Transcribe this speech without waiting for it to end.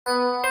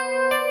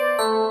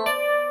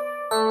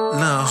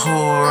Lil'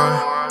 whore.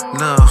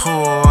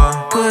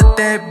 Put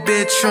that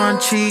bitch on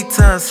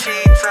cheetahs.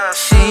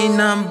 She ain't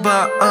nothing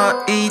but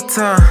a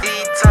eater.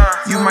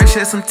 You might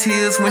shed some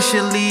tears when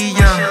she leave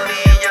ya.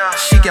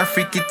 She got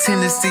freaky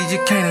tendencies, you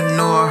can't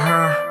ignore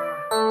her.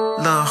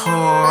 Lil'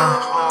 whore.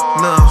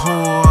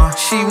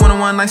 She want a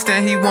one night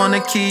stand, he wanna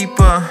keep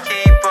her.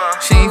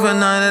 She ain't for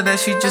none of that,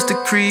 she just a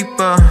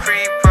creeper.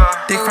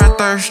 Dick fried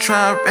thirst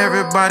trap,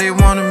 everybody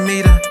wanna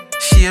meet her.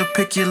 She a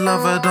picky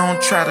lover,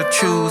 don't try to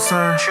choose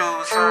her.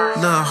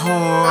 Lil'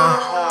 whore.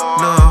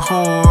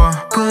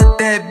 Put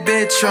that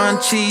bitch on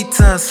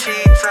cheetahs.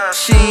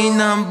 She ain't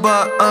nothing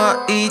but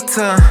a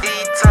eater.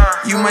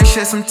 You might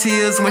shed some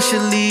tears when she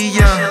leave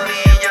ya.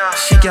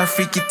 She got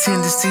freaky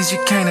tendencies, you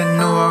can't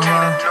ignore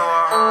her.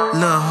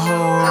 Lil'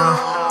 whore.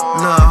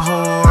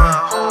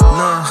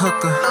 Lil'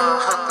 hooker,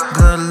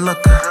 good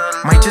looker.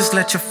 Might just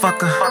let you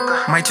fuck her,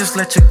 might just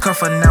let you cuff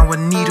her. Now a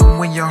needle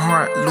when your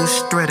heart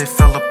loose thread, it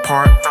fell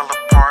apart.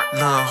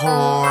 Lil'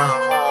 whore.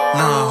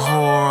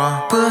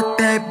 Put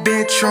that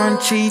bitch on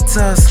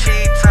cheetahs.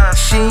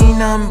 She ain't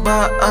nothing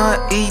but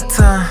a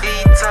eater.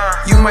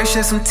 You might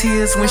shed some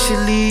tears when she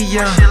leave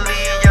ya.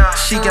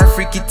 She got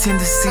freaky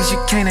tendencies, you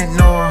can't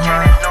ignore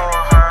her.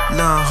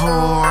 Lil'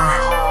 whore.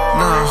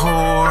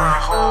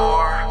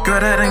 Girl,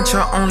 that ain't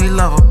your only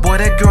lover. Boy,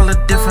 that girl a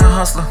different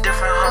hustler.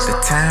 The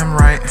time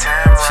right,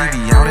 she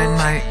be out at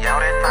night,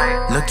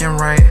 looking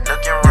right.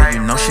 Yeah, you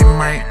know she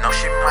might.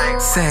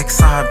 Sex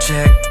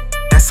object,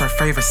 that's her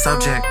favorite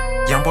subject.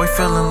 Young boy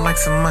feeling like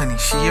some money.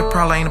 She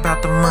probably ain't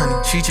about the money.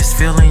 She just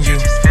feeling you.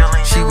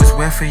 She was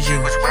wet for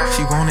you.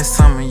 She wanted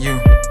some of you.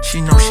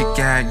 She know she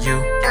got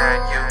you.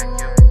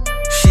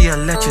 She'll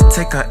let you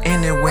take her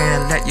anywhere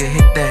and let you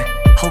hit that.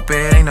 Hope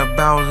it ain't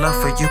about love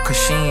for you, cause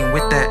she ain't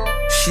with that.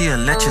 She'll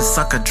let you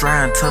suck her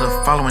dry until the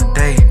following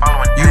day.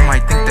 You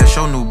might think that's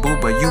your new boo,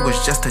 but you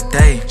was just a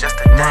day.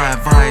 My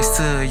advice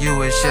to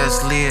you is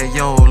just live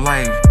your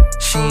life.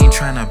 She ain't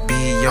tryna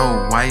be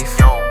your wife.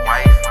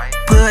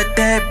 Put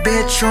that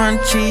bitch on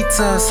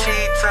cheetahs.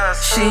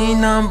 She ain't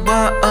nothing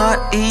but a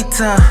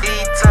eater.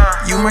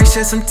 You might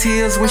shed some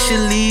tears when she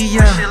leave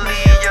ya.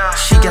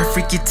 She got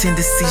freaky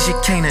tendencies, you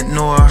can't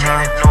ignore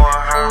her.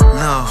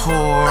 Lil'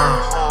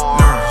 whore.